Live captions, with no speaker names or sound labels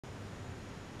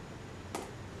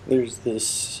There's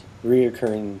this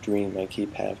reoccurring dream I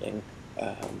keep having,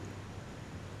 um,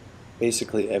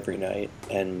 basically every night,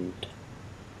 and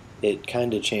it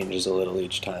kind of changes a little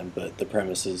each time, but the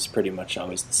premise is pretty much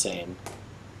always the same.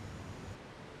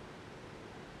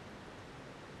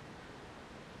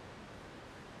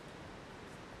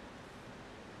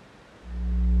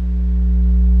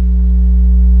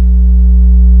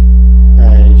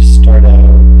 I start out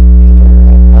either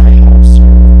at my house or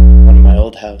one of my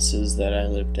old houses that I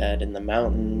lived at in the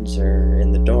mountains or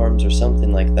in the dorms or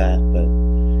something like that, but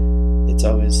it's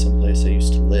always someplace I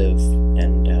used to live,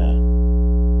 and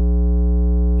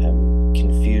I'm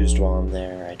confused while I'm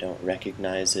there. I don't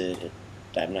recognize it.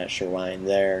 I'm not sure why I'm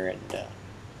there, and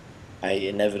I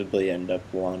inevitably end up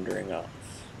wandering off.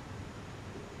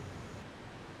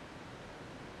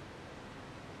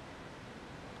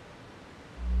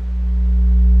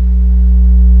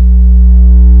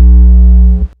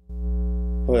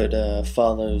 What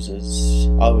follows is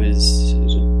always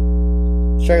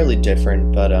fairly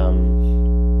different, but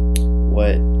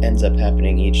what ends up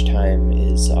happening each time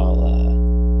is I'll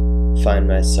find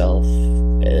myself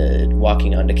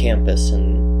walking onto campus,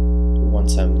 and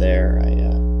once I'm there, I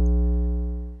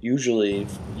usually,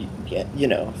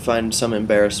 find some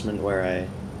embarrassment where I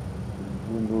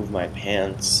remove my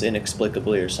pants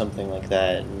inexplicably or something like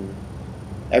that. And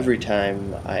every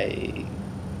time I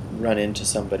run into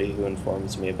somebody who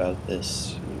informs me about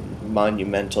this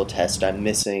monumental test I'm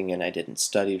missing and I didn't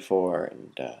study for,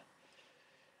 and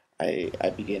I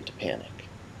begin to panic.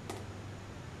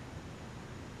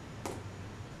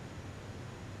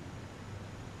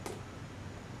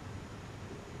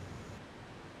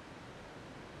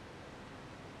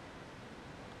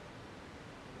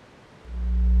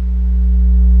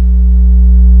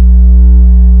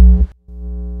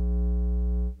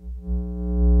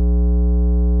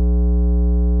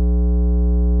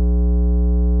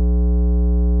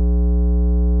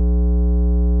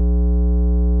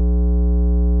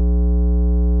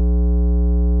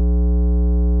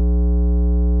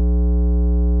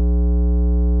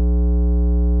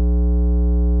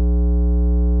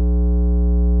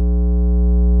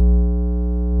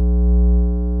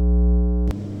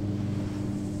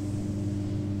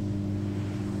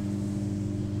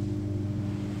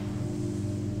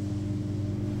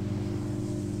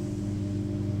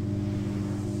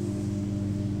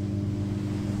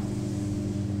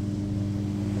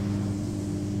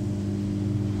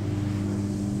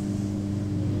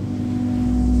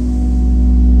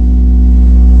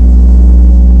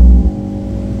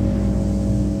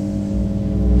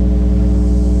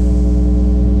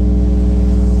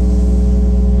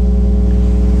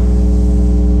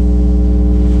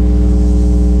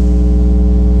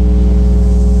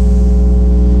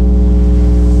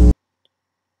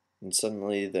 And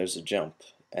suddenly there's a jump,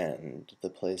 and the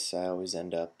place I always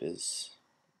end up is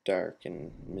dark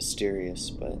and mysterious,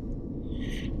 but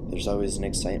there's always an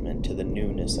excitement to the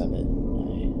newness of it.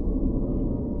 I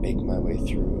make my way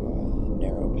through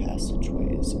narrow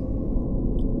passageways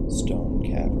and stone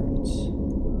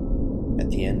caverns. At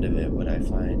the end of it, what I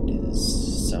find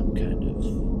is some kind of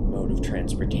mode of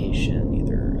transportation,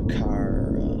 either a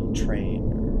car, a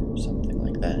train, or something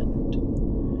like that.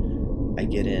 And I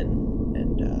get in,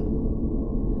 and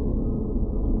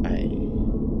I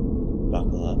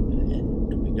buckle up,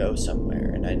 and we go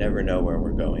somewhere. And I never know where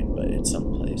we're going, but it's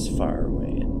someplace far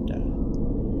away, and it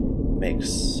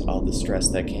makes all the stress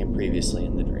that came previously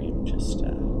in the dream just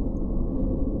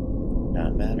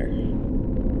not matter.